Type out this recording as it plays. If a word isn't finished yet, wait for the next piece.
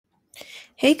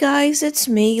Hey guys, it's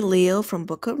me, Leo from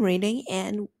Book of Reading,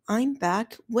 and I'm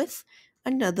back with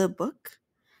another book.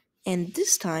 And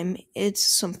this time it's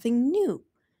something new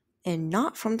and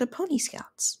not from the Pony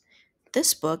Scouts.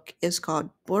 This book is called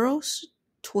Burro's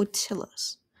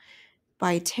Tortillas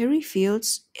by Terry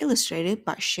Fields, illustrated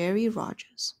by Sherry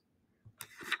Rogers.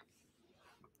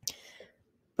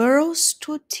 Burro's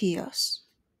Tortillas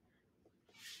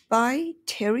by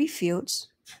Terry Fields,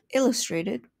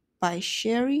 illustrated by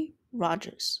Sherry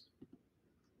Rogers.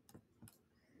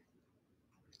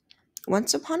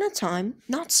 Once upon a time,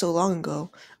 not so long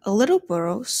ago, a little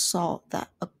burro saw that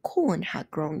a corn had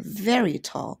grown very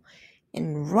tall,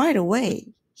 and right away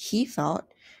he thought,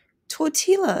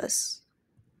 tortillas.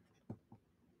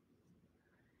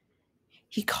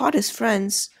 He called his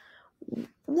friends,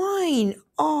 wine,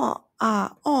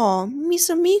 mis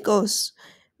amigos,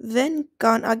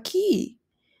 vengan aquí.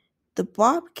 The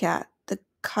bobcat, the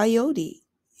coyote,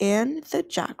 and the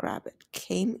jackrabbit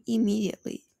came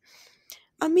immediately.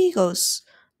 Amigos,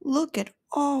 look at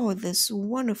all this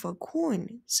wonderful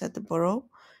corn, said the burro.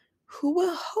 Who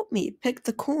will help me pick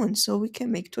the corn so we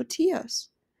can make tortillas?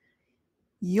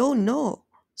 Yo no,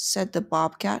 said the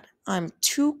bobcat. I'm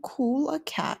too cool a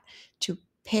cat to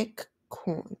pick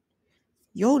corn.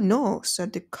 Yo no,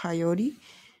 said the coyote.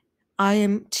 I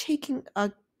am taking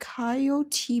a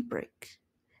coyote break.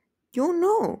 Yo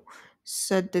no,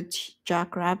 said the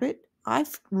jackrabbit.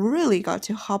 I've really got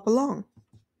to hop along.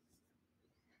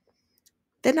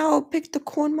 Then I'll pick the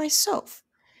corn myself,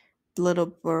 the little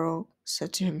burro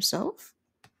said to himself.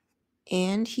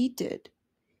 And he did.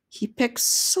 He picked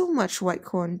so much white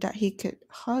corn that he could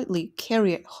hardly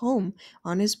carry it home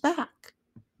on his back.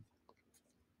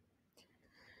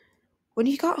 When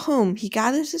he got home, he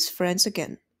gathered his friends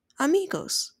again.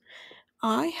 Amigos,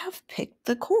 I have picked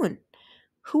the corn.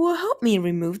 Who will help me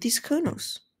remove these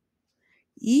kernels?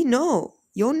 Ye know,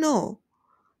 yo know,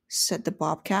 said the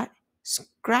bobcat.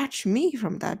 Scratch me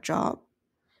from that job.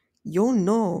 Yo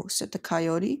know, said the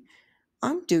coyote.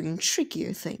 I'm doing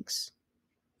trickier things.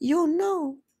 Yo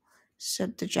know,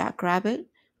 said the jackrabbit.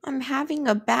 I'm having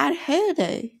a bad hair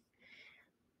day.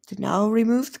 Then I'll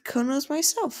remove the kernels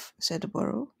myself, said the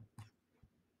burro.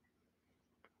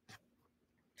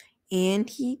 And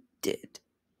he did.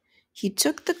 He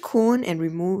took the corn and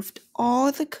removed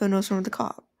all the kernels from the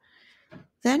cob.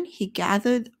 Then he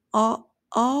gathered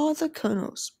all the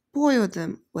kernels, boiled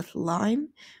them with lime,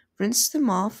 rinsed them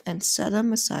off, and set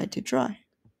them aside to dry.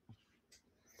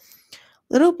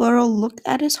 Little Burro looked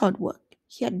at his hard work.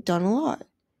 He had done a lot,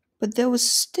 but there was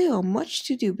still much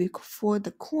to do before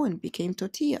the corn became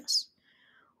tortillas.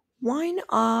 Wine,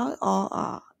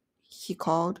 he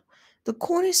called. The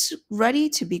corn is ready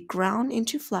to be ground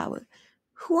into flour.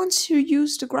 Who wants to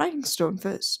use the grinding stone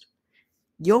first?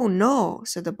 Yo, no,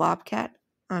 said the bobcat.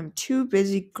 I'm too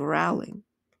busy growling.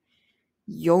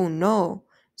 Yo, no,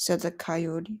 said the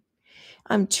coyote.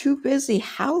 I'm too busy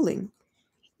howling.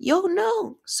 Yo,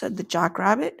 no, said the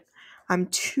jackrabbit. I'm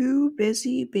too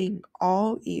busy being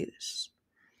all ears.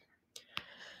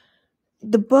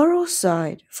 The burro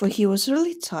sighed, for he was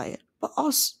really tired,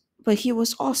 but he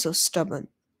was also stubborn.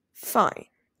 Fine,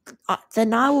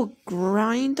 then I will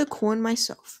grind the corn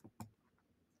myself.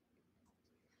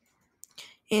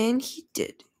 And he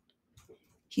did.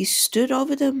 He stood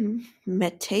over the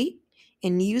metate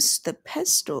and used the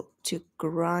pestle to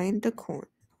grind the corn.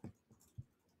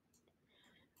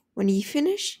 When he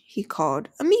finished, he called,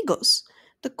 Amigos,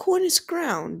 the corn is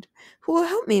ground. Who will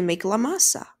help me make la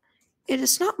masa? It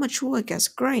is not much work as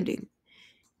grinding.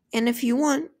 And if you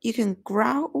want, you can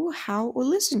growl or howl or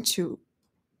listen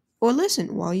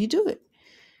while you do it.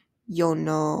 Yo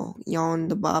no,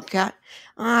 yawned the bobcat.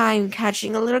 I'm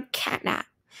catching a little catnap.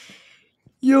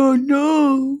 Yo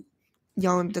no,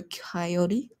 yawned the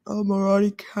coyote. I'm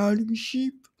already counting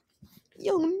sheep.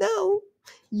 Yo no,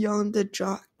 yawned the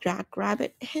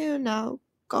jackrabbit. Here now,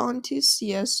 gone to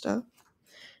siesta.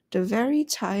 The very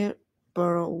tired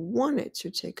burro wanted to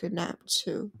take a nap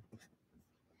too.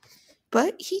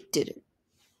 But he didn't.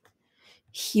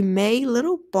 He made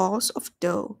little balls of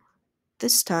dough.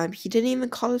 This time he didn't even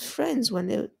call his friends when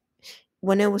it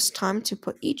was time to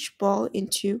put each ball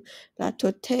into la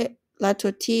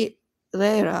tortillera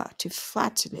to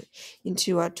flatten it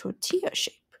into a tortilla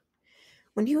shape.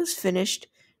 When he was finished,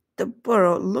 the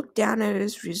burro looked down at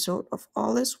his result of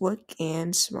all his work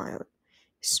and smiled.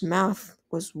 His mouth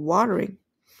was watering.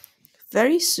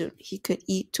 Very soon he could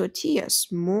eat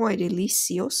tortillas muy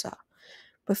deliciosa,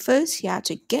 but first he had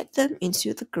to get them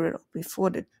into the griddle before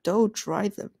the dough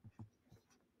dried them.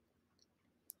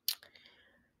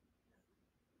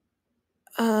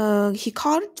 He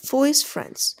called for his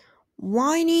friends.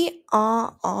 Whiny,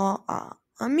 ah, ah, ah.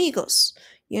 Amigos,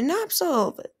 your naps are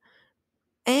over,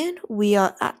 and we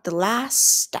are at the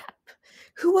last step.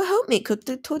 Who will help me cook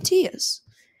the tortillas?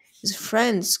 His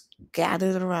friends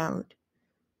gathered around.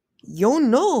 Yo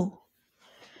no,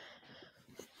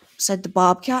 said the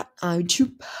bobcat. I'm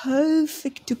too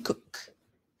perfect to cook.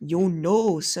 Yo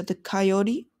no, said the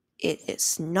coyote. It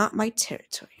is not my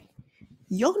territory.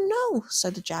 Yo no,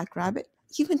 said the jackrabbit.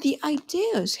 Even the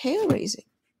idea is hair raising.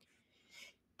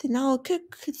 Then I'll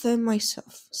cook them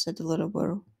myself, said the little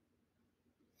burro.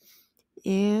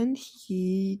 And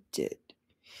he did.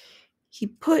 He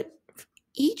put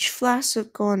each flask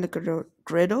on the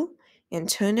griddle and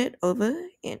turned it over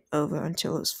and over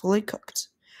until it was fully cooked.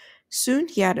 Soon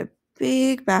he had a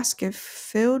big basket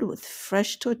filled with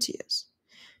fresh tortillas.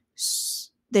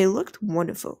 They looked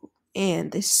wonderful,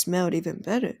 and they smelled even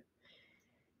better.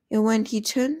 And when he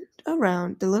turned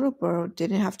around, the little burro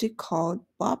didn't have to call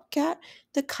Bobcat,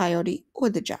 the coyote, or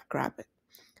the jackrabbit.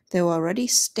 They were already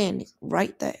standing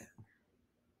right there.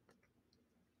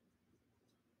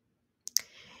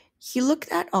 He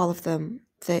looked at all of them.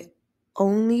 They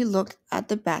only looked at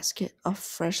the basket of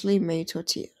freshly made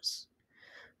tortillas.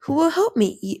 Who will help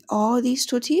me eat all these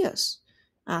tortillas?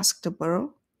 Asked the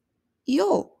burro.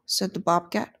 Yo, said the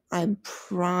bobcat. I'm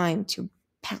primed to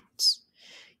pounce.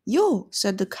 Yo,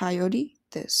 said the coyote.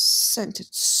 This scented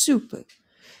super.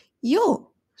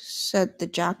 Yo, said the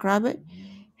jackrabbit.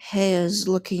 Hare's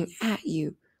looking at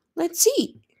you. Let's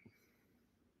eat.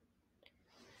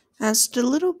 As the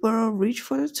little burro reached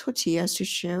for the tortillas to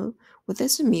share with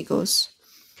his amigos,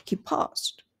 he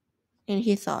paused and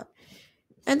he thought.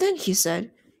 And then he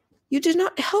said, You did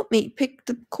not help me pick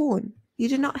the corn. You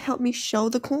did not help me shell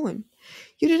the corn.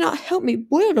 You did not help me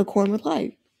boil the corn with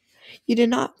life. You did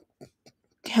not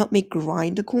help me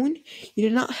grind the corn. You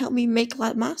did not help me make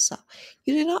la masa.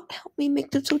 You did not help me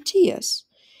make the tortillas.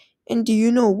 And do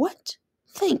you know what?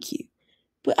 Thank you.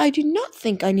 But I do not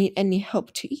think I need any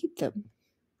help to eat them.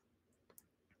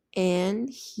 And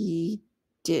he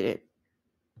did it.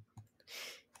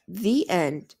 The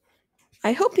end.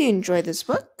 I hope you enjoyed this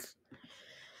book,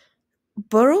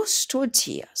 Burro's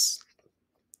Tortillas.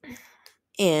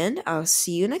 And I'll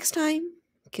see you next time.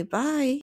 Goodbye.